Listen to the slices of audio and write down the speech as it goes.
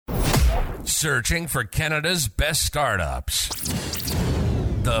Searching for Canada's best startups.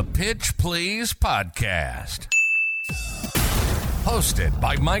 The Pitch Please podcast. Hosted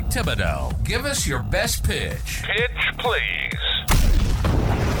by Mike Thibodeau. Give us your best pitch. Pitch please.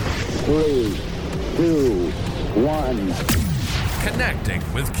 3, 2, 1.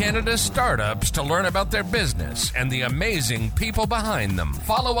 Connecting with Canada's startups to learn about their business and the amazing people behind them.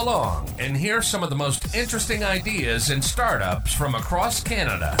 Follow along and hear some of the most interesting ideas and startups from across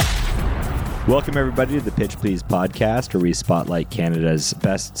Canada. Welcome, everybody, to the Pitch Please podcast, where we spotlight Canada's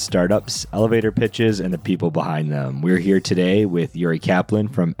best startups, elevator pitches, and the people behind them. We're here today with Yuri Kaplan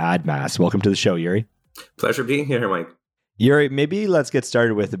from AdMass. Welcome to the show, Yuri. Pleasure being here, Mike. Yuri, maybe let's get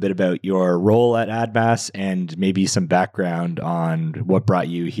started with a bit about your role at AdMass and maybe some background on what brought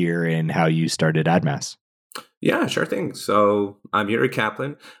you here and how you started AdMass. Yeah, sure thing. So I'm Yuri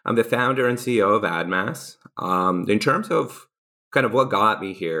Kaplan. I'm the founder and CEO of AdMass. In terms of kind of what got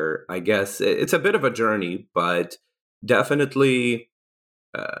me here, I guess it's a bit of a journey, but definitely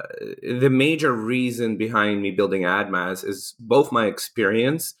the major reason behind me building AdMass is both my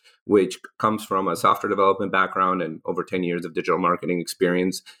experience, which comes from a software development background and over 10 years of digital marketing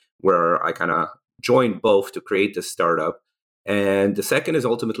experience, where I kind of joined both to create this startup. And the second is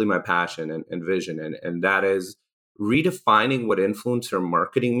ultimately my passion and vision, and that is redefining what influencer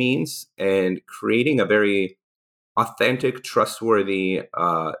marketing means and creating a very authentic, trustworthy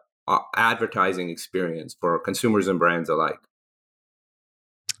advertising experience for consumers and brands alike.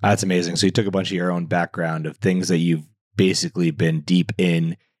 That's amazing. So you took a bunch of your own background of things that you've basically been deep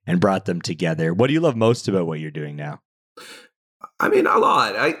in and brought them together. What do you love most about what you're doing now? I mean, a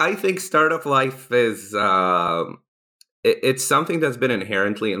lot. I think startup life is it's something that's been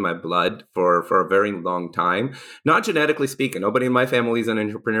inherently in my blood for a very long time. Not genetically speaking. Nobody in my family is an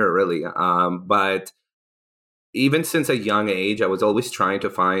entrepreneur, really. But even since a young age, I was always trying to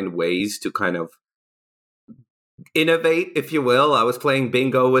find ways to kind of innovate, if you will. I was playing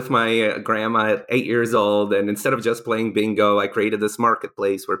bingo with my grandma at 8 years old. And instead of just playing bingo, I created this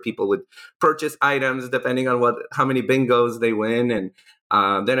marketplace where people would purchase items depending on how many bingos they win. And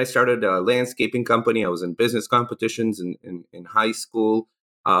then I started a landscaping company. I was in business competitions in high school.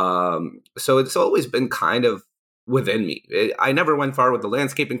 So it's always been kind of within me. I never went far with the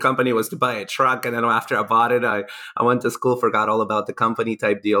landscaping company. It was to buy a truck. And then after I bought it, I went to school, forgot all about the company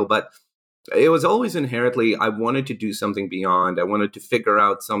type deal. But it was always inherently, I wanted to do something beyond. I wanted to figure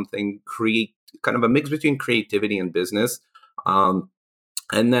out something, create kind of a mix between creativity and business. And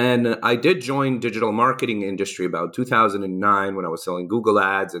then I did join digital marketing industry about 2009 when I was selling Google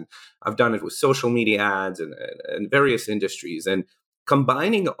ads. And I've done it with social media ads and various industries. And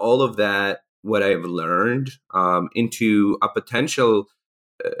combining all of that, what I've learned into a potential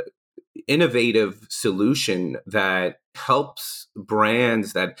innovative solution that helps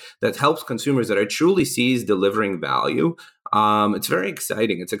brands, that helps consumers, that I truly see is delivering value. It's very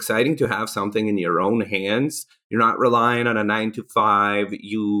exciting. It's exciting to have something in your own hands. You're not relying on a 9 to 5.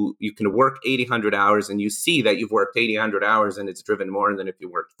 You can work 80, 100 hours and you see that you've worked 80, 100 hours and it's driven more than if you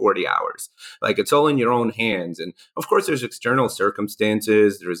worked 40 hours. Like, it's all in your own hands. And of course, there's external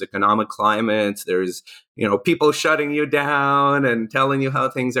circumstances. There's economic climates. There's, people shutting you down and telling you how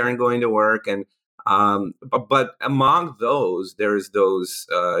things aren't going to work. And but among those, there's those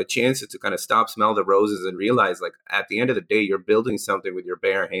chances to kind of stop, smell the roses, and realize, like, at the end of the day, you're building something with your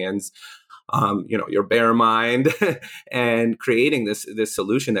bare hands, your bare mind, and creating this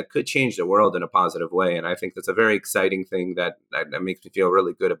solution that could change the world in a positive way. And I think that's a very exciting thing that makes me feel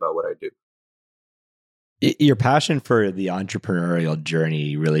really good about what I do. Your passion for the entrepreneurial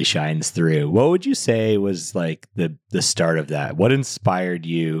journey really shines through. What would you say was like the start of that? What inspired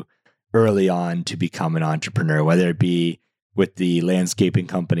you early on to become an entrepreneur, whether it be with the landscaping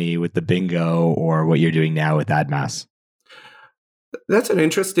company, with the bingo, or what you're doing now with AdMass? That's an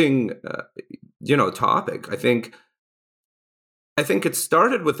interesting, topic. I think it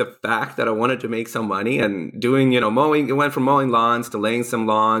started with the fact that I wanted to make some money and doing, mowing. It went from mowing lawns to laying some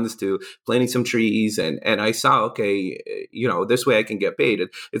lawns to planting some trees. And I saw, okay, this way I can get paid.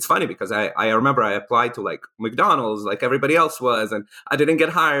 It's funny because I remember I applied to like McDonald's like everybody else was, and I didn't get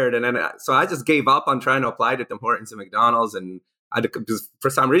hired. And then so I just gave up on trying to apply to Tim Hortons and McDonald's. And for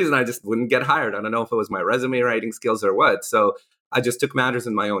some reason, I just wouldn't get hired. I don't know if it was my resume writing skills or what. So I just took matters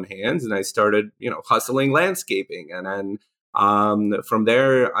in my own hands and I started, hustling landscaping. And then from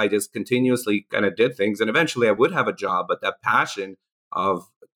there, I just continuously kind of did things, and eventually I would have a job, but that passion of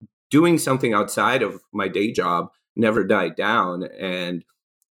doing something outside of my day job never died down. And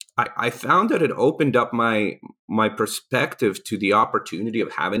I found that it opened up my perspective to the opportunity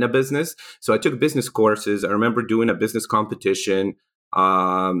of having a business. So I took business courses. I remember doing a business competition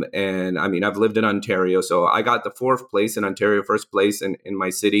And I mean, I've lived in Ontario, so I got the fourth place in Ontario, first place in my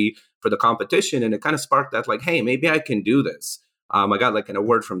city for the competition. And it kind of sparked that, like, hey, maybe I can do this. I got like an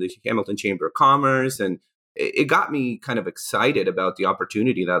award from the Hamilton Chamber of Commerce, and it got me kind of excited about the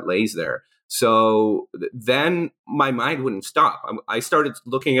opportunity that lays there. So then my mind wouldn't stop. I started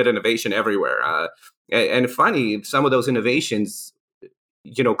looking at innovation everywhere. And funny, some of those innovations,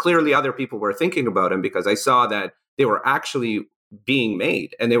 clearly other people were thinking about them because I saw that they were actually being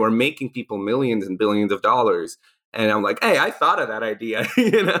made and they were making people millions and billions of dollars. And I'm like, hey, I thought of that idea,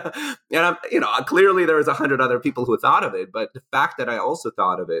 and clearly there was 100 other people who thought of it. But the fact that I also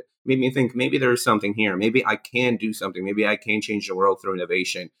thought of it made me think maybe there's something here. Maybe I can do something. Maybe I can change the world through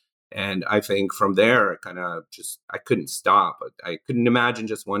innovation. And I think from there, I couldn't stop. I couldn't imagine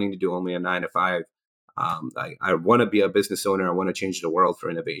just wanting to do only a 9 to 5. I want to be a business owner. I want to change the world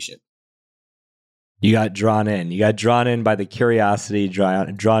through innovation. You got drawn in. You got drawn in by the curiosity,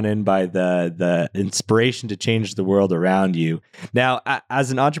 drawn in by the inspiration to change the world around you. Now, as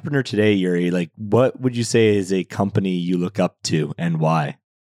an entrepreneur today, Yuri, like, what would you say is a company you look up to and why?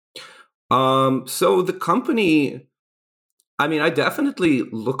 So the company, I mean, I definitely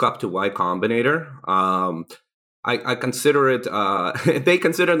look up to Y Combinator. I consider it, they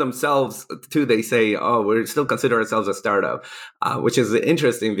consider themselves too, they say, oh, we still consider ourselves a startup, which is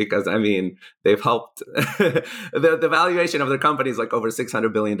interesting because, I mean, they've helped, the valuation of their company is like over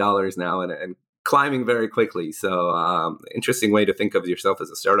 $600 billion now and climbing very quickly. So interesting way to think of yourself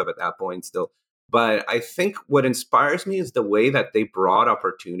as a startup at that point still. But I think what inspires me is the way that they brought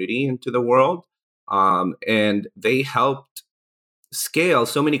opportunity into the world, and they helped scale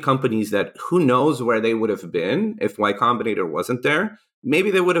so many companies that who knows where they would have been if Y Combinator wasn't there.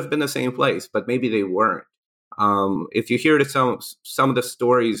 Maybe they would have been the same place, but maybe they weren't. If you hear some of the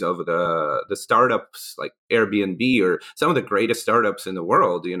stories of the startups like Airbnb or some of the greatest startups in the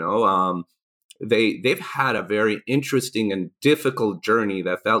world, they've had a very interesting and difficult journey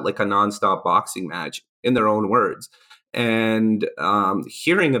that felt like a nonstop boxing match, in their own words. And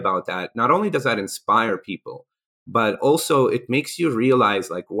hearing about that, not only does that inspire people, but also it makes you realize,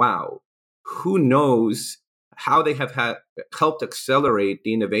 like, wow, who knows how they have helped accelerate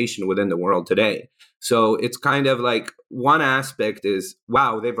the innovation within the world today. So it's kind of like one aspect is,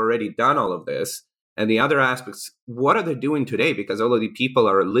 wow, they've already done all of this. And the other aspects, what are they doing today? Because all of the people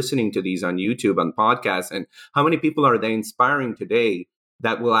are listening to these on YouTube, on podcasts, and how many people are they inspiring today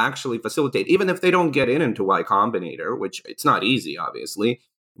that will actually facilitate, even if they don't get into Y Combinator, which it's not easy, obviously.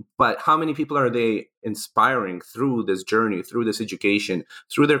 But how many people are they inspiring through this journey, through this education,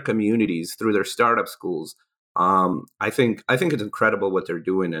 through their communities, through their startup schools? I think it's incredible what they're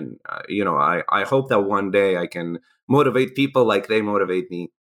doing, and I hope that one day I can motivate people like they motivate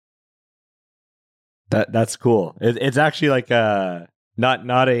me. That's cool. It's actually like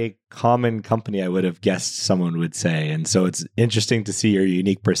not a common company I would have guessed someone would say, and so it's interesting to see your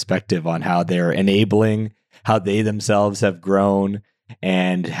unique perspective on how they're enabling, how they themselves have grown,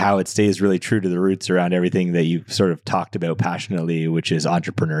 and how it stays really true to the roots around everything that you've sort of talked about passionately, which is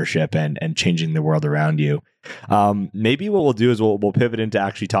entrepreneurship and changing the world around you. Maybe what we'll do is we'll pivot into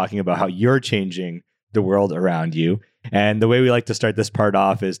actually talking about how you're changing the world around you. And the way we like to start this part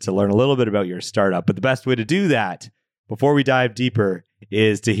off is to learn a little bit about your startup. But the best way to do that, before we dive deeper,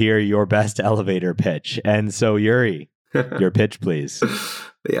 is to hear your best elevator pitch. And so, Yuri, your pitch, please.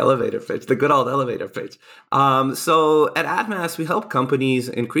 The elevator pitch, the good old elevator pitch. So at AdMass, we help companies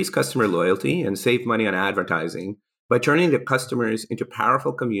increase customer loyalty and save money on advertising by turning their customers into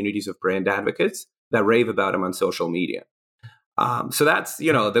powerful communities of brand advocates that rave about them on social media. So that's,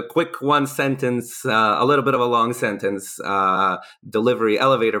 the quick one sentence, a little bit of a long sentence delivery,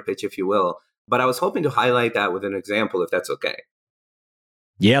 elevator pitch, if you will. But I was hoping to highlight that with an example, if that's okay.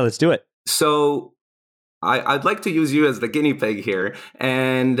 Yeah, let's do it. So I'd like to use you as the guinea pig here.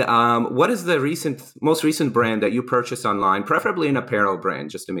 And what is the most recent brand that you purchased online, preferably an apparel brand,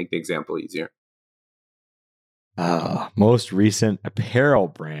 just to make the example easier? Most recent apparel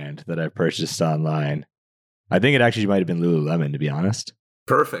brand that I purchased online. I think it actually might have been Lululemon, to be honest.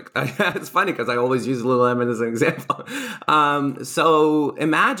 Perfect. It's funny because I always use Lululemon as an example. So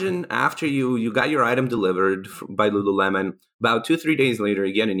imagine after you got your item delivered by Lululemon, about 2-3 days later,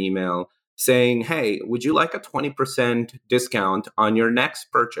 you get an email saying, hey, would you like a 20% discount on your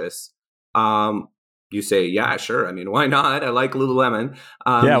next purchase? You say, yeah, sure. I mean, why not? I like Lululemon.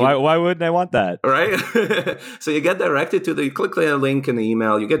 Why wouldn't I want that? Right? So you get directed you click the link in the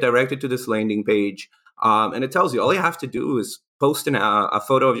email, you get directed to this landing page, and it tells you all you have to do is post a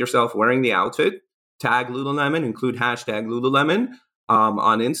photo of yourself wearing the outfit, tag Lululemon, include hashtag Lululemon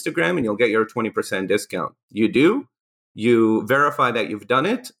on Instagram, and you'll get your 20% discount. You do, you verify that you've done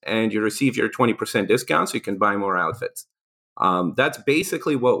it, and you receive your 20% discount so you can buy more outfits. That's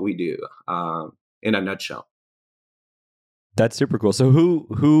basically what we do in a nutshell. That's super cool. So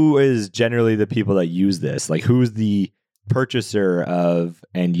who is generally the people that use this? Like, who's the purchaser of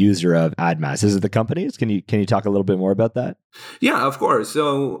and user of AdMass? Is it the companies? Can you talk a little bit more about that? Yeah, of course.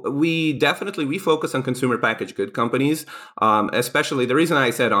 So we focus on consumer packaged good companies. Especially the reason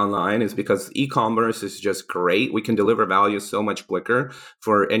I said online is because e-commerce is just great. We can deliver value so much quicker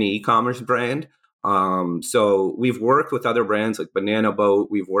for any e-commerce brand. So we've worked with other brands like Banana Boat.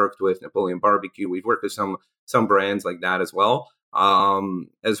 We've worked with Napoleon Barbecue. We've worked with some brands like that as well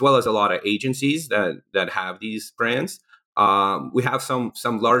as a lot of agencies that have these brands. We have some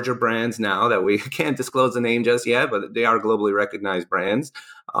larger brands now that we can't disclose the name just yet, but they are globally recognized brands.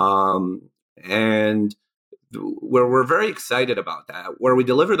 And we're very excited about that. Where we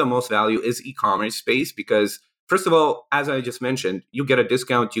deliver the most value is e-commerce space because, first of all, as I just mentioned, you get a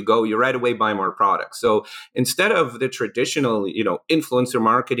discount, you right away buy more products. So instead of the traditional, influencer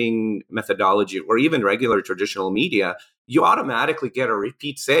marketing methodology or even regular traditional media, you automatically get a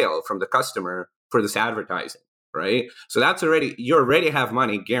repeat sale from the customer for this advertising, right? So you already have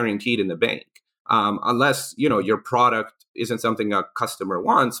money guaranteed in the bank. Unless, your product isn't something a customer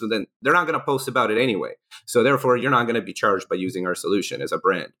wants, but then they're not going to post about it anyway. So therefore, you're not going to be charged by using our solution as a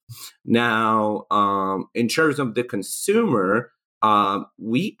brand. Now, in terms of the consumer,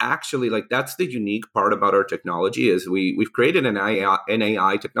 we actually that's the unique part about our technology is we've created an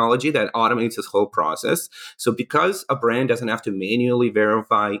AI technology that automates this whole process. So because a brand doesn't have to manually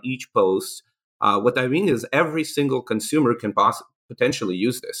verify each post, what I mean is every single consumer can potentially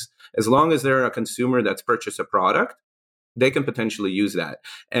use this. As long as they're a consumer that's purchased a product, they can potentially use that.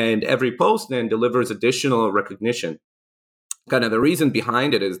 And every post then delivers additional recognition. Kind of the reason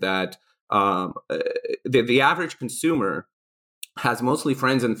behind it is that the average consumer has mostly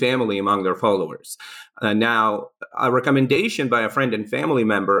friends and family among their followers. Now, a recommendation by a friend and family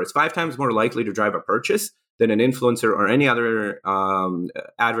member is 5 times more likely to drive a purchase than an influencer or any other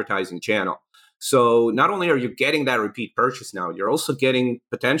advertising channel. So not only are you getting that repeat purchase now, you're also getting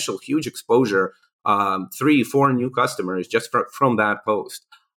potential huge exposure, 3-4 new customers just from that post.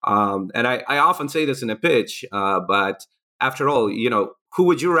 And I often say this in a pitch, but after all, who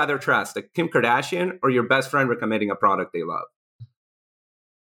would you rather trust, like Kim Kardashian or your best friend recommending a product they love?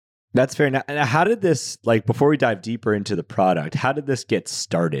 That's fair. Now, how did this, before we dive deeper into the product, how did this get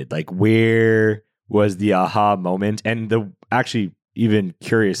started? Like, where was the aha moment? And actually, even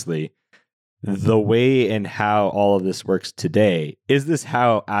curiously, the way and how all of this works today, is this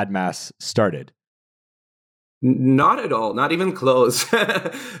how AdMass started? Not at all, not even close.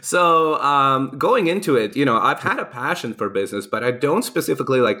 So going into it, I've had a passion for business, but I don't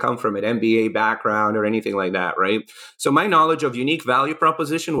specifically come from an MBA background or anything like that, right? So my knowledge of unique value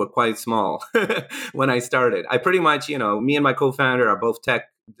proposition was quite small when I started. I pretty much, me and my co-founder are both tech,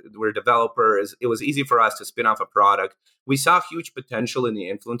 we're developers. It was easy for us to spin off a product. We saw huge potential in the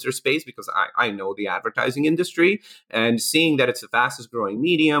influencer space because I know the advertising industry, and seeing that it's the fastest growing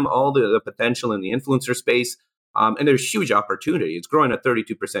medium, all the potential in the influencer space. And there's huge opportunity. It's growing at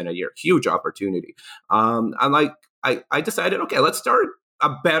 32% a year. Huge opportunity. I decided, okay, let's start a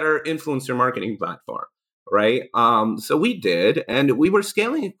better influencer marketing platform, right? So we did, and we were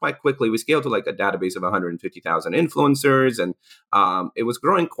scaling it quite quickly. We scaled to a database of 150,000 influencers, and it was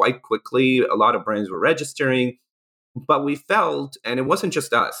growing quite quickly. A lot of brands were registering. But we felt, and it wasn't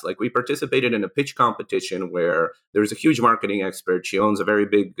just us, we participated in a pitch competition where there was a huge marketing expert. She owns a very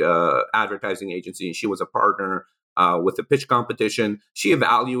big advertising agency, and she was a partner with the pitch competition. She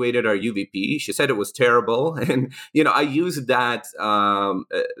evaluated our UVP. She said it was terrible. And, I used that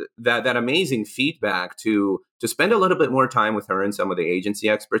amazing feedback to spend a little bit more time with her and some of the agency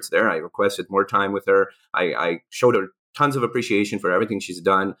experts there. I requested more time with her. I showed her tons of appreciation for everything she's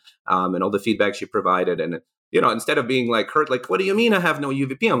done and all the feedback she provided. And instead of being hurt, what do you mean I have no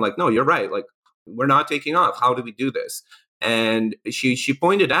UVP? I'm like, no, you're right. We're not taking off. How do we do this? And she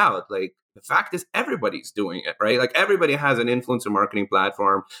pointed out, the fact is everybody's doing it, right? Everybody has an influencer marketing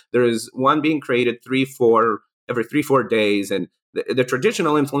platform. There is one being created every 3-4 days. And the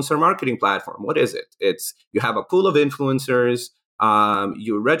traditional influencer marketing platform, what is it? It's you have a pool of influencers.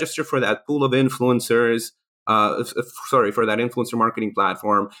 You register for that pool of influencers. For that influencer marketing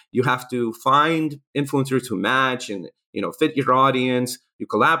platform, you have to find influencers who match and fit your audience. You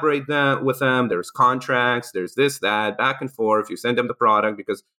collaborate with them. There's contracts. There's this, that, back and forth. You send them the product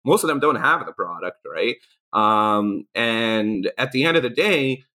because most of them don't have the product, right? And at the end of the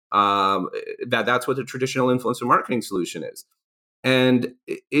day, that's what the traditional influencer marketing solution is. And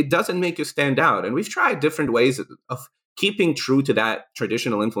it doesn't make you stand out. And we've tried different ways of keeping true to that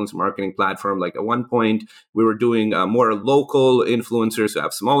traditional influencer marketing platform. Like at one point, we were doing more local influencers who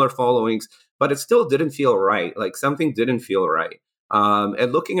have smaller followings, but it still didn't feel right. Like something didn't feel right.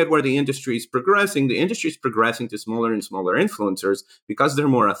 And looking at where the industry is progressing to smaller and smaller influencers because they're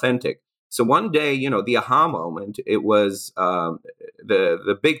more authentic. So one day, the aha moment, it was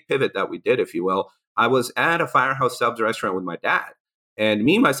the big pivot that we did, if you will. I was at a Firehouse Subs restaurant with my dad. And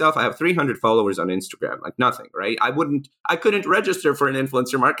me, myself, I have 300 followers on Instagram, like nothing, right? I couldn't register for an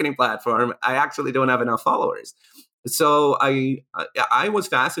influencer marketing platform. I actually don't have enough followers. So I was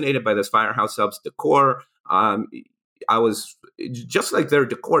fascinated by this Firehouse Subs decor. I was just like their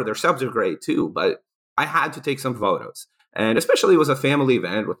decor, their subs are great too, but I had to take some photos. And especially it was a family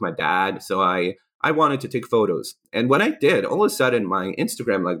event with my dad. So I wanted to take photos. And when I did, all of a sudden my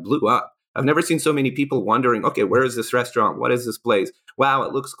Instagram like blew up. I've never seen so many people wondering, okay, where is this restaurant? What is this place? Wow,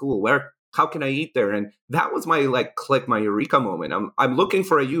 it looks cool. How can I eat there? And that was my my eureka moment. I'm looking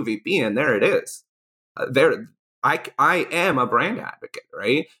for a UVP and there it is. I am a brand advocate,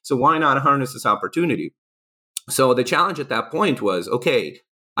 right? So why not harness this opportunity? So the challenge at that point was, okay,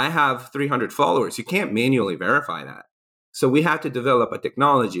 I have 300 followers. You can't manually verify that. So we had to develop a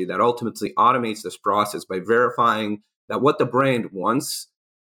technology that ultimately automates this process by verifying that what the brand wants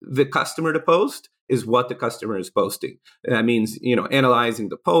the customer to post is what the customer is posting. That means, analyzing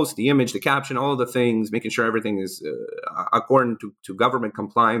the post, the image, the caption, all of the things, making sure everything is according to government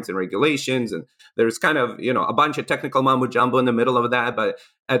compliance and regulations. And there's kind of, a bunch of technical mumbo jumbo in the middle of that. But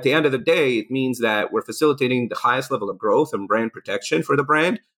at the end of the day, it means that we're facilitating the highest level of growth and brand protection for the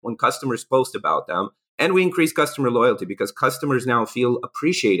brand when customers post about them. And we increase customer loyalty because customers now feel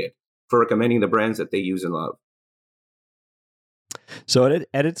appreciated for recommending the brands that they use and love. So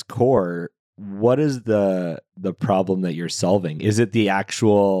at its core, what is the problem that you're solving? Is it the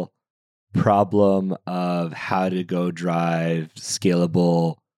actual problem of how to go drive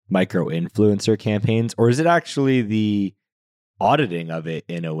scalable micro influencer campaigns, or is it actually the auditing of it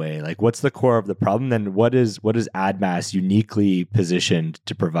in a way? Like, what's the core of the problem? Then what is AdMass uniquely positioned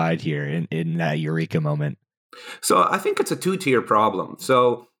to provide here in that eureka moment? So I think it's a two-tier problem.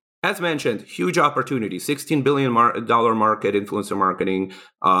 So as mentioned, huge opportunity, $16 billion market, influencer marketing,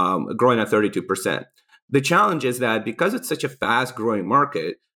 growing at 32%. The challenge is that because it's such a fast-growing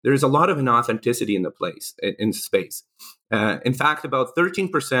market, there's a lot of inauthenticity in space. In fact, about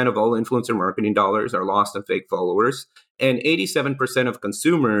 13% of all influencer marketing dollars are lost on fake followers, and 87% of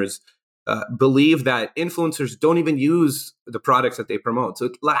consumers believe that influencers don't even use the products that they promote. So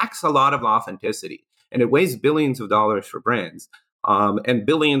it lacks a lot of authenticity, and it weighs billions of dollars for brands. And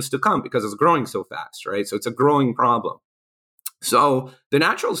billions to come because it's growing so fast, right? So it's a growing problem. So the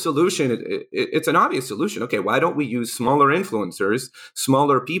natural solution, it's an obvious solution. Okay, why don't we use smaller influencers,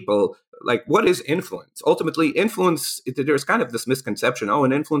 smaller people? Like, what is influence? Ultimately, influence, there's kind of this misconception, an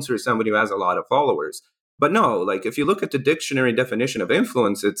influencer is somebody who has a lot of followers. But no, like if you look at the dictionary definition of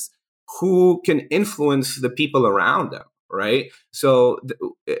influence, it's who can influence the people around them. Right. So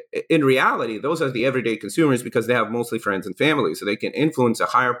in reality, those are the everyday consumers because they have mostly friends and family. So they can influence a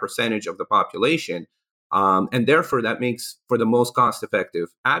higher percentage of the population. And therefore, that makes for the most cost effective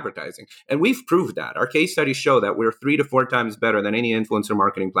advertising. And we've proved that. Our case studies show that we're 3 to 4 times better than any influencer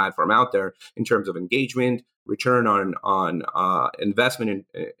marketing platform out there in terms of engagement, return on investment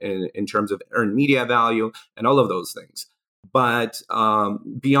in terms of earned media value and all of those things. But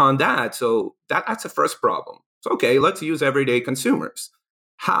beyond that, so that's the first problem. So, okay, let's use everyday consumers.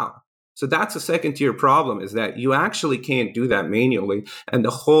 How? So that's a second tier problem is that you actually can't do that manually. And the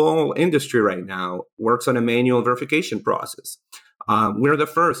whole industry right now works on a manual verification process. We're the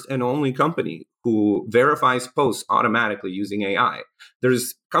first and only company who verifies posts automatically using AI.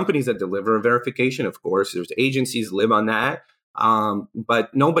 There's companies that deliver verification, of course. There's agencies live on that.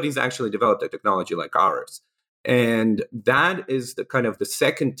 But nobody's actually developed a technology like ours. And that is the kind of the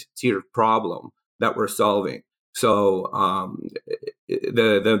second tier problem that we're solving. So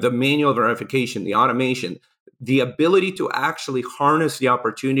the manual verification, the automation, the ability to actually harness the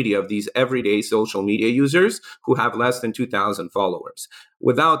opportunity of these everyday social media users who have less than 2,000 followers.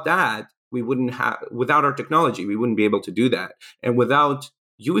 Without that, without our technology, we wouldn't be able to do that. And without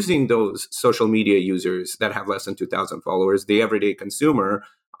using those social media users that have less than 2,000 followers, the everyday consumer,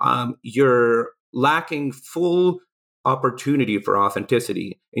 you're lacking full opportunity for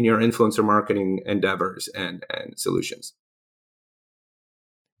authenticity in your influencer marketing endeavors and solutions.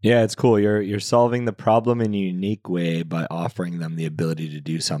 Yeah, it's cool. You're solving the problem in a unique way by offering them the ability to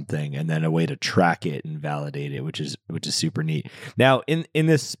do something and then a way to track it and validate it, which is super neat. Now, in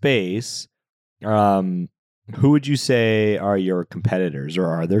this space, who would you say are your competitors, or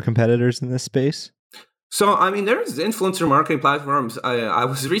are there competitors in this space? So, I mean, there's influencer marketing platforms. I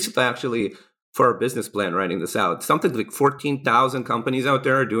was recently actually for our business plan writing this out. Something like 14,000 companies out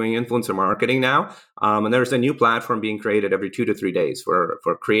there are doing influencer marketing now. And there's a new platform being created every 2 to 3 days for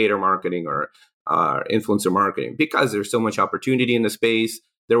creator marketing or influencer marketing because there's so much opportunity in the space.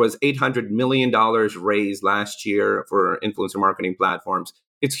 There was $800 million raised last year for influencer marketing platforms.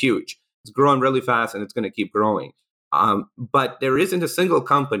 It's huge. It's growing really fast and it's going to keep growing. But there isn't a single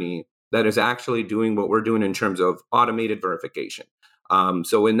company that is actually doing what we're doing in terms of automated verification.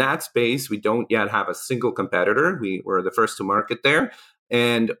 So in that space, we don't yet have a single competitor. We're the first to market there.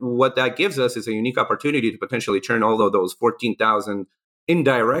 And what that gives us is a unique opportunity to potentially turn all of those 14,000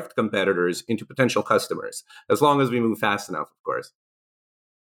 indirect competitors into potential customers, as long as we move fast enough, of course.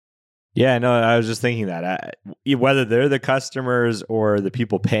 Yeah, no, I was just thinking that whether they're the customers or the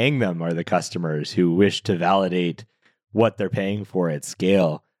people paying them are the customers who wish to validate what they're paying for at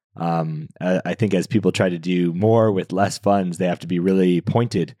scale. I think as people try to do more with less funds, they have to be really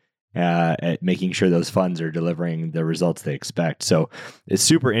pointed at making sure those funds are delivering the results they expect. So it's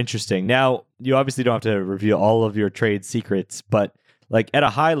super interesting. Now, you obviously don't have to reveal all of your trade secrets, but like at a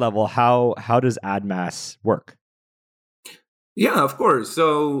high level, how does AdMass work? Yeah, of course.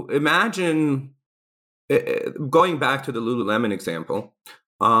 So imagine going back to the Lululemon example.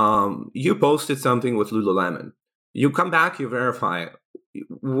 You posted something with Lululemon. You come back, you verify it.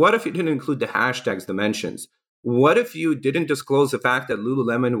 What if you didn't include the hashtags, the mentions? What if you didn't disclose the fact that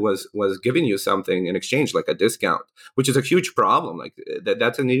Lululemon was giving you something in exchange, like a discount, which is a huge problem. Like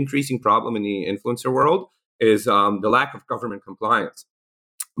that's an increasing problem in the influencer world is the lack of government compliance.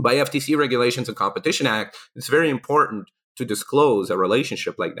 By FTC regulations and Competition Act, it's very important to disclose a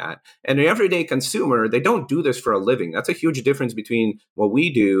relationship like that. And the everyday consumer, they don't do this for a living. That's a huge difference between what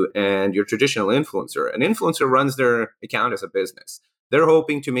we do and your traditional influencer. An influencer runs their account as a business. They're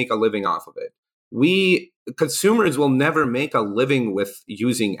hoping to make a living off of it. We consumers will never make a living with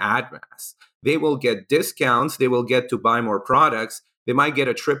using AdMass. They will get discounts. They will get to buy more products. They might get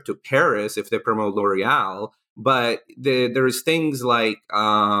a trip to Paris if they promote L'Oreal. But there's things like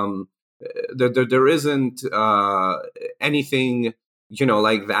there isn't anything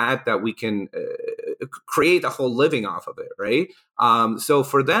like that we can create a whole living off of it, right? So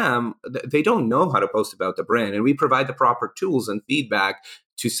for them, they don't know how to post about the brand, and we provide the proper tools and feedback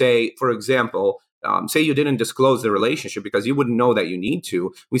to say, for example, say you didn't disclose the relationship because you wouldn't know that you need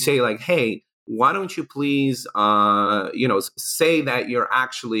to. We say like, hey, why don't you please, say that you're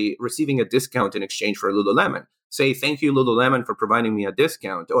actually receiving a discount in exchange for Lululemon. Say, thank you, Lululemon, for providing me a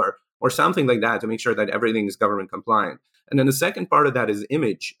discount or something like that to make sure that everything is government compliant. And then the second part of that is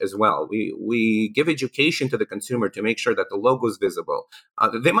image as well. We give education to the consumer to make sure that the logo is visible.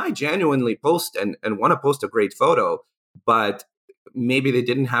 They might genuinely post and want to post a great photo, but maybe they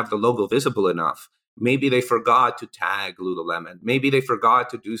didn't have the logo visible enough. Maybe they forgot to tag Lululemon. Maybe they forgot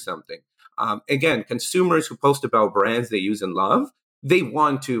to do something. Again, consumers who post about brands they use and love, they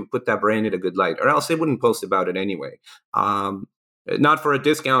want to put that brand in a good light, or else they wouldn't post about it anyway. Not for a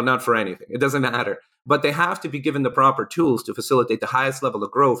discount, not for anything. It doesn't matter. But they have to be given the proper tools to facilitate the highest level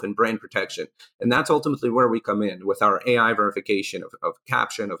of growth and brand protection. And that's ultimately where we come in with our AI verification of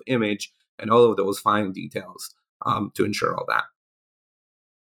caption, of image, and all of those fine details to ensure all that.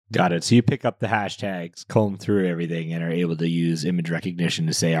 Got it. So you pick up the hashtags, comb through everything, and are able to use image recognition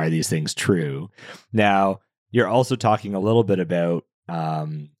to say, are these things true? Now, you're also talking a little bit about,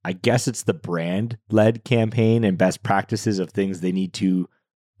 I guess it's the brand-led campaign and best practices of things they need to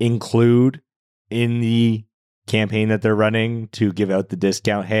include in the campaign that they're running to give out the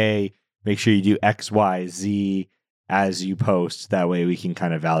discount. Hey, make sure you do X, Y, Z as you post. That way we can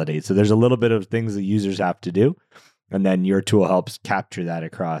kind of validate. So there's a little bit of things that users have to do. And then your tool helps capture that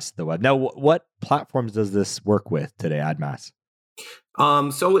across the web. Now, what platforms does this work with today, AdMass?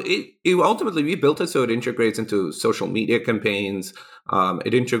 So it ultimately, we built it so it integrates into social media campaigns.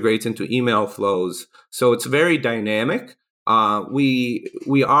 It integrates into email flows. So it's very dynamic.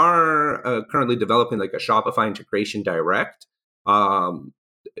 We are currently developing like a Shopify integration direct.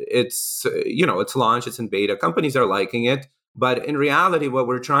 It's launched, it's in beta. Companies are liking it. But in reality, what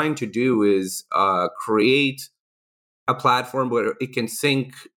we're trying to do is create a platform where it can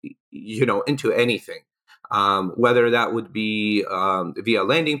sync, into anything, whether that would be via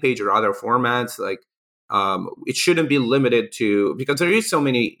landing page or other formats. Like it shouldn't be limited to, because there is so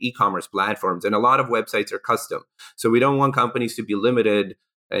many e-commerce platforms and a lot of websites are custom. So we don't want companies to be limited,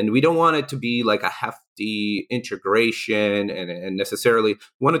 and we don't want it to be like a hefty integration and necessarily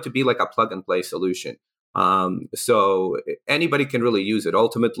want it to be like a plug and play solution. So anybody can really use it.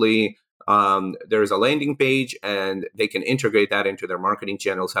 Ultimately, there's a landing page and they can integrate that into their marketing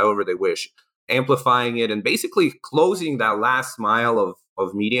channels however they wish. amplifying it, and basically closing that last mile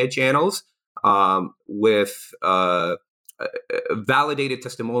of media channels with validated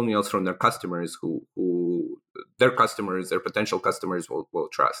testimonials from their customers who their potential customers will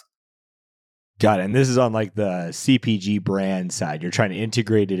trust. Got it. And this is on like the CPG brand side. You're trying to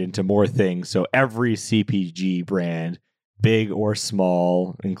integrate it into more things. So every CPG brand, big or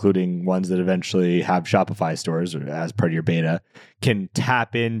small, including ones that eventually have Shopify stores or as part of your beta, can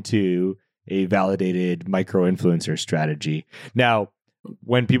tap into a validated micro-influencer strategy. Now,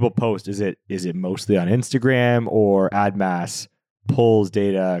 when people post, is it mostly on Instagram, or AdMass pulls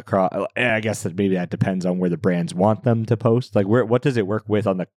data across? I guess that maybe that depends on where the brands want them to post. Like, what does it work with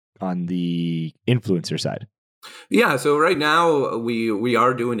on the influencer side? Yeah, so right now we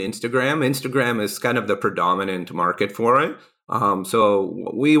are doing Instagram. Instagram is kind of the predominant market for it.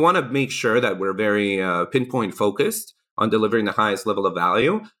 So we want to make sure that we're very pinpoint focused on delivering the highest level of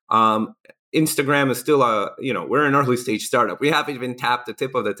value. Instagram is still we're an early stage startup. We haven't even tapped the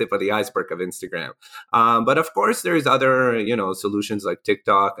tip of the iceberg of Instagram. But of course, there's other, solutions like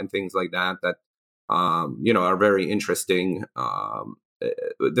TikTok and things like that are very interesting.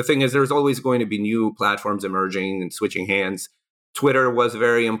 The thing is, there's always going to be new platforms emerging and switching hands. Twitter was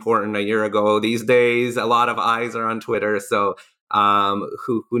very important a year ago. These days, a lot of eyes are on Twitter. So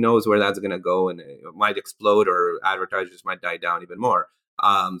who knows where that's going to go, and it might explode, or advertisers might die down even more.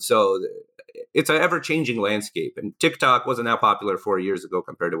 So it's an ever-changing landscape, and TikTok wasn't that popular 4 years ago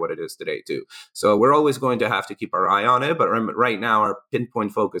compared to what it is today too. So we're always going to have to keep our eye on it. But right now, our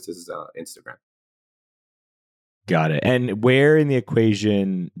pinpoint focus is Instagram. Got it. And where in the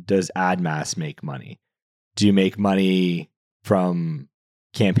equation does AdMass make money? Do you make money from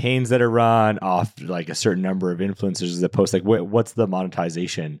campaigns that are run off like a certain number of influencers that post? Like, what's the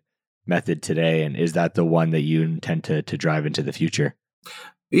monetization method today? And is that the one that you intend to drive into the future?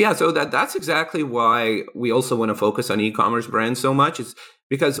 Yeah, so that's exactly why we also want to focus on e-commerce brands so much. Is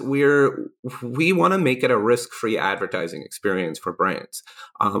because we want to make it a risk-free advertising experience for brands.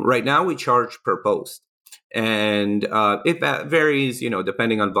 Right now, we charge per post, and it varies,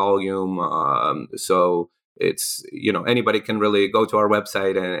 depending on volume. So it's, anybody can really go to our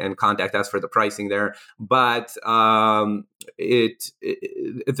website and contact us for the pricing there. But the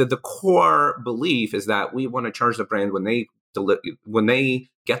core belief is that we want to charge the brand when they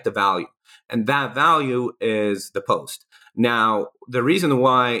get the value, and that value is the post. Now, the reason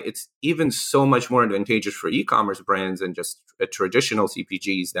why it's even so much more advantageous for e-commerce brands than just traditional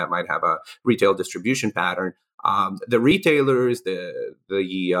CPGs that might have a retail distribution pattern, the retailers, the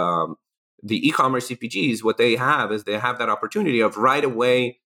e-commerce CPGs, what they have is they have that opportunity of right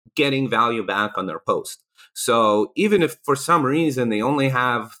away getting value back on their post. So even if for some reason they only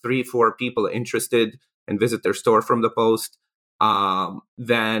have 3-4 people interested and visit their store from the post,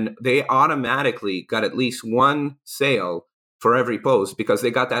 then they automatically got at least one sale for every post because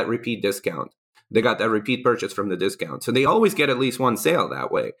they got that repeat discount. They got that repeat purchase from the discount. So they always get at least one sale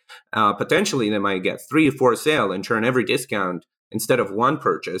that way. Potentially, they might get 3 or 4 sale and churn every discount instead of one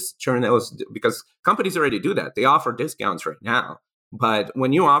purchase. Churn those, because companies already do that. They offer discounts right now. But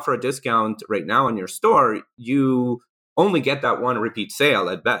when you offer a discount right now in your store, you only get that one repeat sale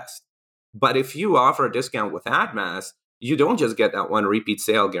at best. But if you offer a discount with AdMass, you don't just get that one repeat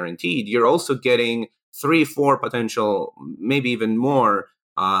sale guaranteed. You're also getting 3, 4 potential, maybe even more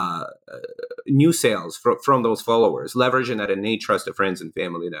new sales from those followers, leveraging that innate trust of friends and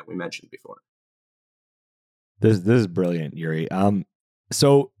family that we mentioned before. This is brilliant, Yuri.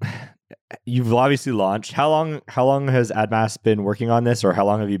 So you've obviously launched. How long has AdMass been working on this, or how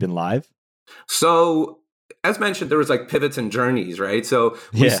long have you been live? So, as mentioned, there was like pivots and journeys, right? So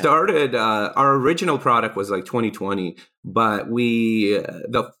we started, our original product was like 2020, but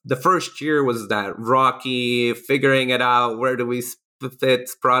the first year was that rocky figuring it out. Where do we fit,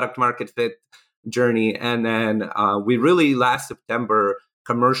 product market fit journey? And then we really last September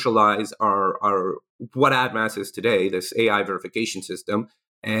commercialized our what AdMass is today, this AI verification system.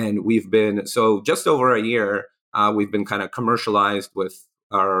 And we've been, so just over a year, we've been kind of commercialized with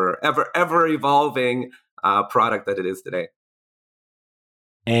our ever evolving product that it is today.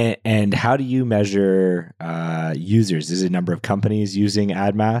 And how do you measure users? Is it number of companies using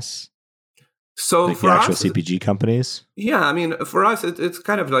AdMass? So like for the actual us, CPG companies? Yeah, I mean, for us, it's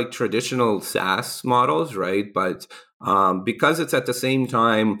kind of like traditional SaaS models, right? But because it's at the same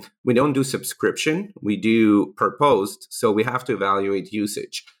time, we don't do subscription, we do per post. So we have to evaluate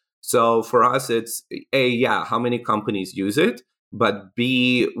usage. So for us, it's how many companies use it? But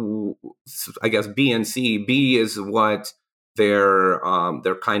B, I guess B and C. B is what their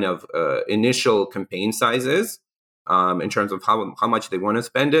kind of initial campaign size is in terms of how much they want to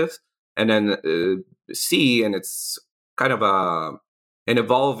spend it. and then C, and it's kind of an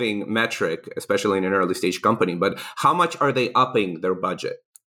evolving metric, especially in an early stage company, but how much are they upping their budget?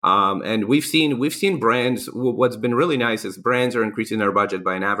 And we've seen brands. What's been really nice is brands are increasing their budget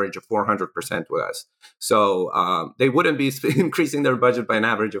by an average of 400% with us. So they wouldn't be increasing their budget by an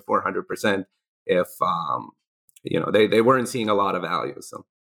average of 400% if they weren't seeing a lot of value. So.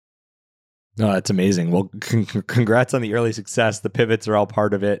 No, that's amazing. Well, congrats on the early success. The pivots are all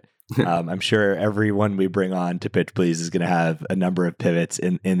part of it. I'm sure everyone we bring on to Pitch Please is going to have a number of pivots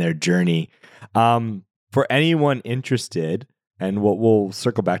in their journey. For anyone interested, and we'll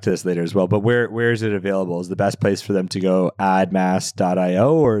circle back to this later as well, but where is it available? Is the best place for them to go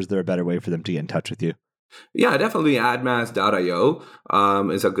AdMass.io, or is there a better way for them to get in touch with you? Yeah, definitely AdMass.io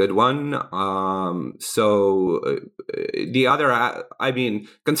is a good one. So the other,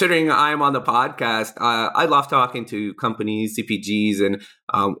 considering I'm on the podcast, I love talking to companies, CPGs, and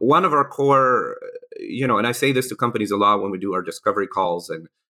one of our core, and I say this to companies a lot when we do our discovery calls and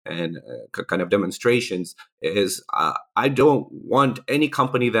kind of demonstrations, is I don't want any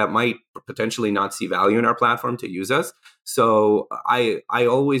company that might potentially not see value in our platform to use us. So I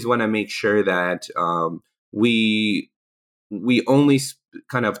always want to make sure that we only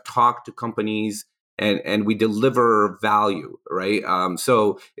kind of talk to companies and we deliver value, right?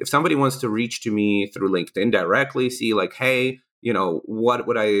 So if somebody wants to reach to me through LinkedIn directly, see like, hey, what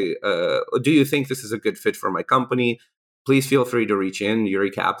would do you think this is a good fit for my company? Please feel free to reach in,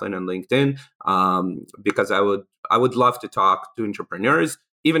 Yuri Kaplan on LinkedIn, because I would love to talk to entrepreneurs.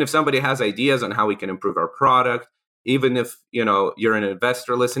 Even if somebody has ideas on how we can improve our product, even if you're an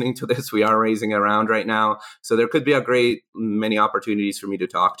investor listening to this, we are raising a round right now, so there could be a great many opportunities for me to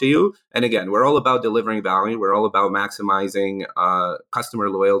talk to you. And again, we're all about delivering value. We're all about maximizing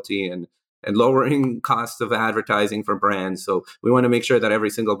customer loyalty and lowering costs of advertising for brands. So we want to make sure that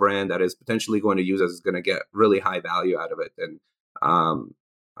every single brand that is potentially going to use us is going to get really high value out of it. And I'm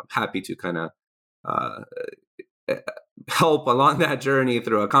happy to kind of help along that journey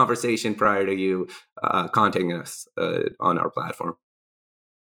through a conversation prior to you contacting us on our platform.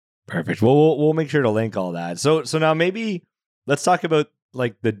 Perfect. Well, we'll make sure to link all that. So now maybe let's talk about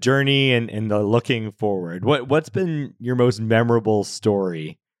like the journey and the looking forward. What's been your most memorable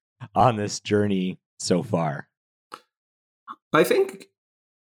story on this journey so far? I think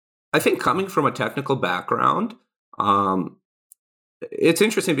coming from a technical background, it's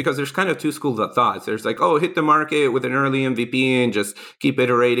interesting because there's kind of two schools of thoughts. There's like, hit the market with an early MVP and just keep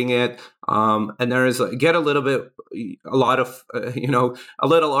iterating it. And there is get a lot of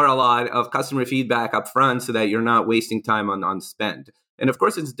customer feedback up front so that you're not wasting time on spend. And of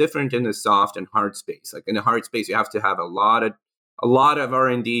course, it's different in the soft and hard space. Like in the hard space, you have to have a lot of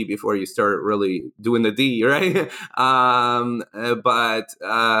R&D before you start really doing the D, right? But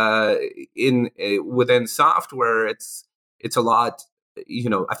within software, it's a lot,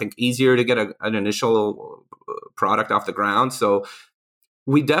 I think easier to get an initial product off the ground. So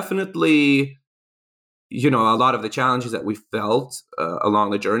we definitely, a lot of the challenges that we felt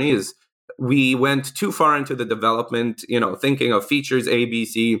along the journey is we went too far into the development, thinking of features A, B,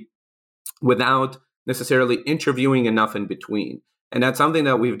 C, without necessarily interviewing enough in between. And that's something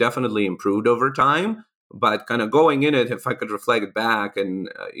that we've definitely improved over time. But kind of going in it, if I could reflect back and,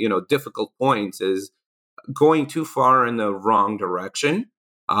 difficult points is going too far in the wrong direction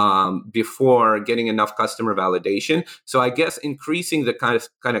before getting enough customer validation. So I guess increasing the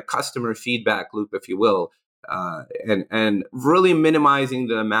kind of customer feedback loop, if you will, and really minimizing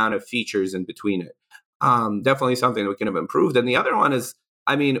the amount of features in between it. Definitely something that we can have improved. And the other one is,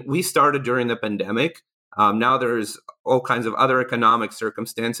 we started during the pandemic. Now there's all kinds of other economic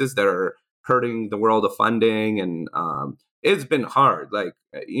circumstances that are hurting the world of funding, and it's been hard. Like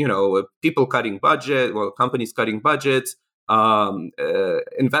people cutting budget, companies cutting budgets,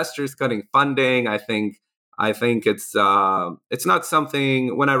 investors cutting funding. I think it's not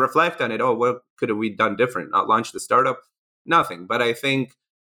something. When I reflect on it, what could have we done different? Not launch the startup? Nothing. But I think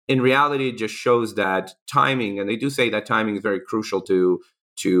in reality, it just shows that timing, and they do say that timing is very crucial to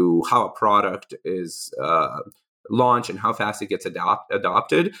how a product is launched and how fast it gets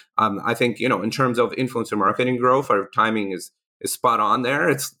adopted. I think, in terms of influencer marketing growth, our timing is spot on there.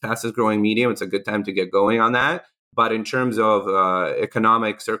 It's the fastest growing medium. It's a good time to get going on that. But in terms of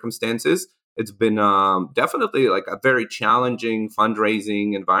economic circumstances, it's been definitely like a very challenging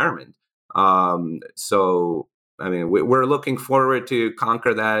fundraising environment. So, we're looking forward to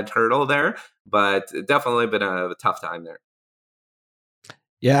conquer that hurdle there, but definitely been a tough time there.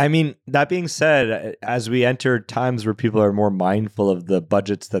 Yeah, that being said, as we enter times where people are more mindful of the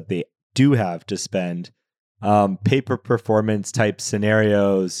budgets that they do have to spend, pay-per-performance type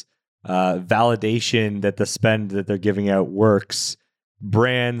scenarios, validation that the spend that they're giving out works,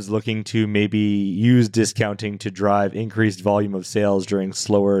 brands looking to maybe use discounting to drive increased volume of sales during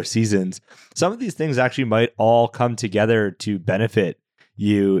slower seasons. Some of these things actually might all come together to benefit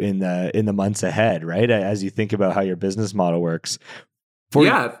you in the months ahead, right? As you think about how your business model works. For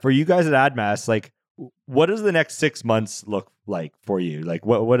you guys at AdMass, like, what does the next 6 months look like for you? Like,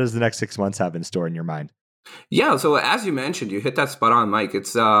 what does the next 6 months have in store in your mind? Yeah, so as you mentioned, you hit that spot on, Mike.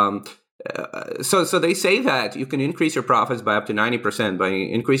 It's so they say that you can increase your profits by up to 90% by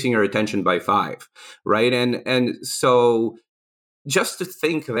increasing your retention by 5, right? And so just to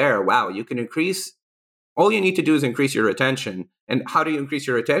think there, wow, you can increase. All you need to do is increase your retention. And how do you increase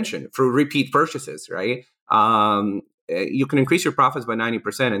your retention? Through repeat purchases, right? You can increase your profits by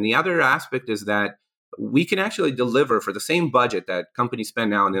 90%. And the other aspect is that we can actually deliver for the same budget that companies spend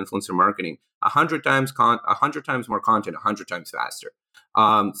now on influencer marketing 100 times more content, 100 times faster.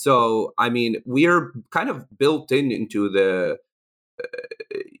 So, I mean, we're kind of built into the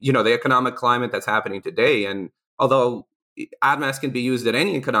economic climate that's happening today. And although AdMass can be used at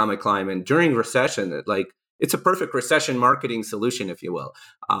any economic climate during recession, like, it's a perfect recession marketing solution, if you will,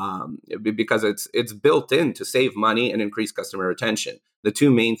 because it's built in to save money and increase customer retention. The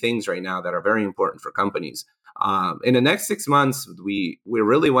two main things right now that are very important for companies. In the next 6 months, we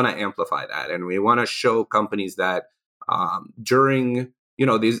really want to amplify that, and we want to show companies that during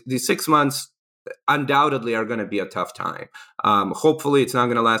these 6 months undoubtedly are going to be a tough time. Hopefully, it's not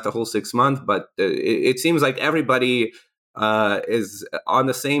going to last a whole 6 months, but it seems like everybody is on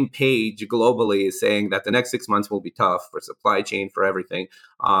the same page globally, saying that the next 6 months will be tough for supply chain, for everything.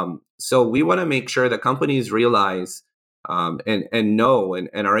 So we want to make sure that companies realize and know and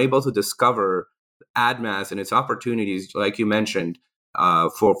are able to discover AdMass and its opportunities, like you mentioned,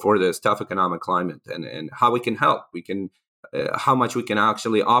 for this tough economic climate, and how we can help. We can how much we can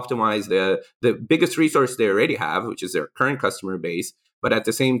actually optimize the biggest resource they already have, which is their current customer base, but at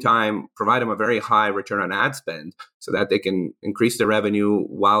the same time provide them a very high return on ad spend so that they can increase their revenue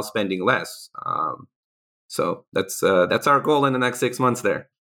while spending less. So that's our goal in the next 6 months there.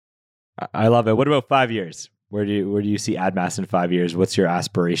 I love it. What about 5 years? Where do you see AdMass in 5 years? What's your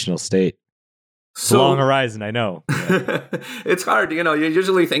aspirational state? It's a long horizon, I know. Yeah. It's hard. You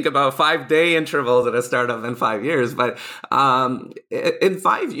usually think about 5-day intervals at a startup in 5 years. But in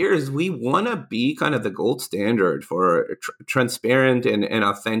 5 years, we want to be kind of the gold standard for transparent and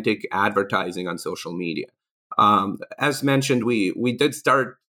authentic advertising on social media. As mentioned, we did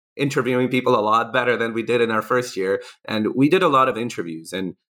start interviewing people a lot better than we did in our first year. And we did a lot of interviews.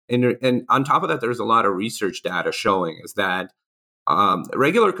 And on top of that, there's a lot of research data showing is that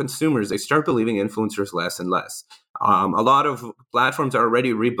regular consumers, they start believing influencers less and less. A lot of platforms are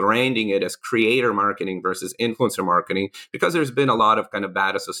already rebranding it as creator marketing versus influencer marketing because there's been a lot of kind of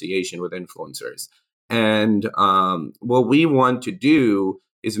bad association with influencers. And what we want to do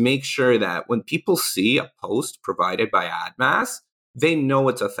is make sure that when people see a post provided by AdMass, they know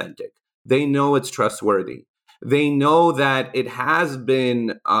it's authentic. They know it's trustworthy. They know that it has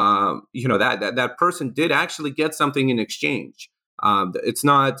been, that person did actually get something in exchange. It's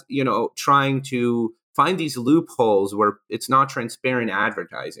not, trying to find these loopholes where it's not transparent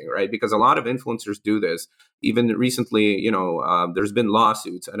advertising, right? Because a lot of influencers do this. Even recently, there's been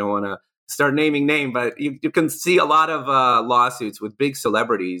lawsuits. I don't want to start naming names, but you can see a lot of lawsuits with big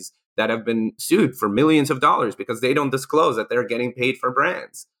celebrities that have been sued for millions of dollars because they don't disclose that they're getting paid for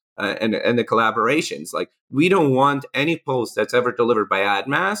brands and the collaborations. Like, we don't want any post that's ever delivered by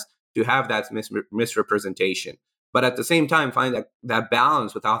AdMass to have that misrepresentation. But at the same time, find that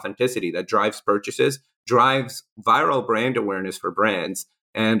balance with authenticity that drives purchases, drives viral brand awareness for brands,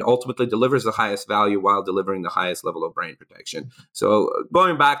 and ultimately delivers the highest value while delivering the highest level of brand protection. So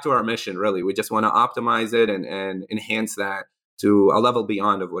going back to our mission, really, we just want to optimize it and enhance that to a level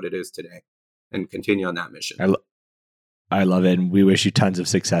beyond of what it is today and continue on that mission. I love it. And we wish you tons of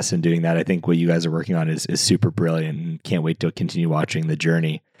success in doing that. I think what you guys are working on is super brilliant, and can't wait to continue watching the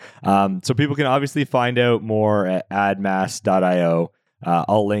journey. So people can obviously find out more at admass.io.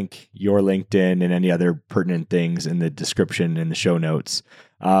 I'll link your LinkedIn and any other pertinent things in the description in the show notes.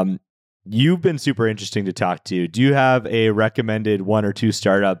 You've been super interesting to talk to. Do you have a recommended 1 or 2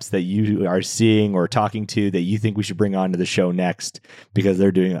 startups that you are seeing or talking to that you think we should bring onto the show next because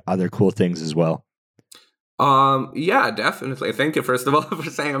they're doing other cool things as well? Yeah, definitely. Thank you, first of all, for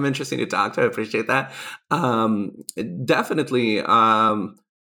saying I'm interesting to talk to. I appreciate that. Definitely.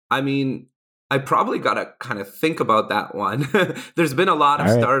 I mean, I probably got to kind of think about that one. There's been a lot of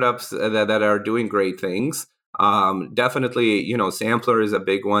startups that are doing great things. Definitely, Sampler is a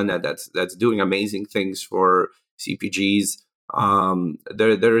big one that's doing amazing things for CPGs.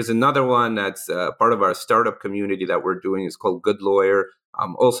 There is another one that's part of our startup community that we're doing. It's called Good Lawyer.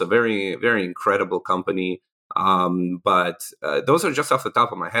 Also very, very incredible company. But those are just off the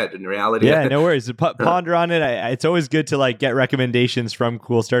top of my head. In reality, yeah, no worries. Ponder on it. It's always good to like get recommendations from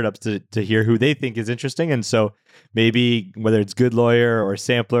cool startups to hear who they think is interesting. And so maybe whether it's Good Lawyer or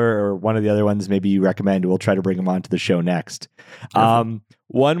Sampler or one of the other ones, maybe you recommend, we'll try to bring them onto the show next.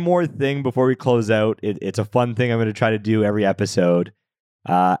 One more thing before we close out. It's a fun thing I'm going to try to do every episode.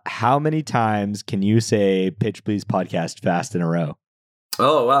 How many times can you say "Pitch Please" podcast fast in a row?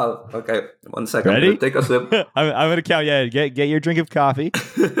 Oh, wow. Okay. 1 second. Ready? Take a sip. I'm going to count. Yeah, get your drink of coffee.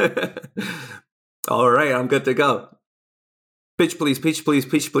 All right. I'm good to go. Pitch please, pitch please,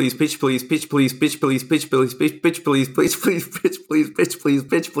 pitch please, pitch please, pitch please, pitch please, pitch please, pitch please, pitch please, pitch please,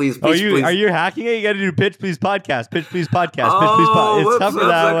 pitch please, pitch please. Are you hacking it? You got to do "Pitch Please" podcast. Pitch Please podcast. Pitch Please podcast. It's tougher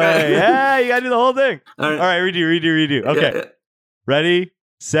that way. Yeah, you got to do the whole thing. All right. Redo. Okay. Yeah. Ready,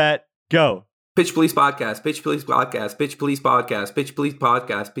 set, go. Pitch Please podcast, Pitch Please podcast, Pitch Please podcast, Pitch Please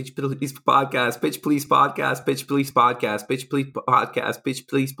podcast, Pitch Please podcast, Pitch Please podcast, Pitch Please podcast, Pitch Please podcast, Pitch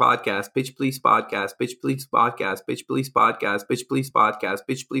Please podcast, Pitch Please podcast, Pitch Please podcast, Pitch Please podcast, Pitch Please podcast,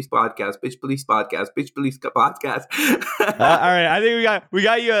 Pitch Please podcast, Pitch Please podcast, Pitch Please podcast. All right, I think we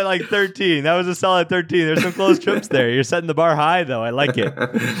got you at like 13. That was a solid 13. There's some close trips there. You're setting the bar high though. I like it.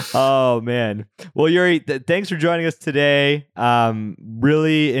 Oh man. Well, Yuri, thanks for joining us today.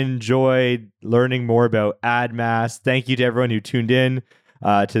 Really enjoyed learning more about AdMass. Thank you to everyone who tuned in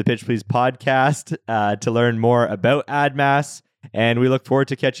to the Pitch Please podcast to learn more about AdMass. And we look forward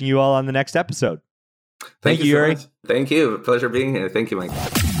to catching you all on the next episode. Thank you, Yuri. So thank you. Pleasure being here. Thank you, Mike.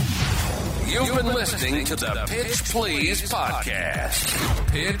 You've been listening to the Pitch Please podcast.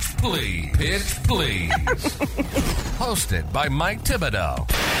 Pitch Please. Hosted by Mike Thibodeau.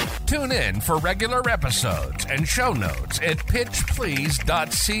 Tune in for regular episodes and show notes at pitchplease.ca.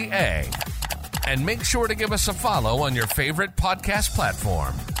 And make sure to give us a follow on your favorite podcast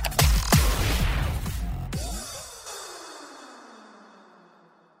platform.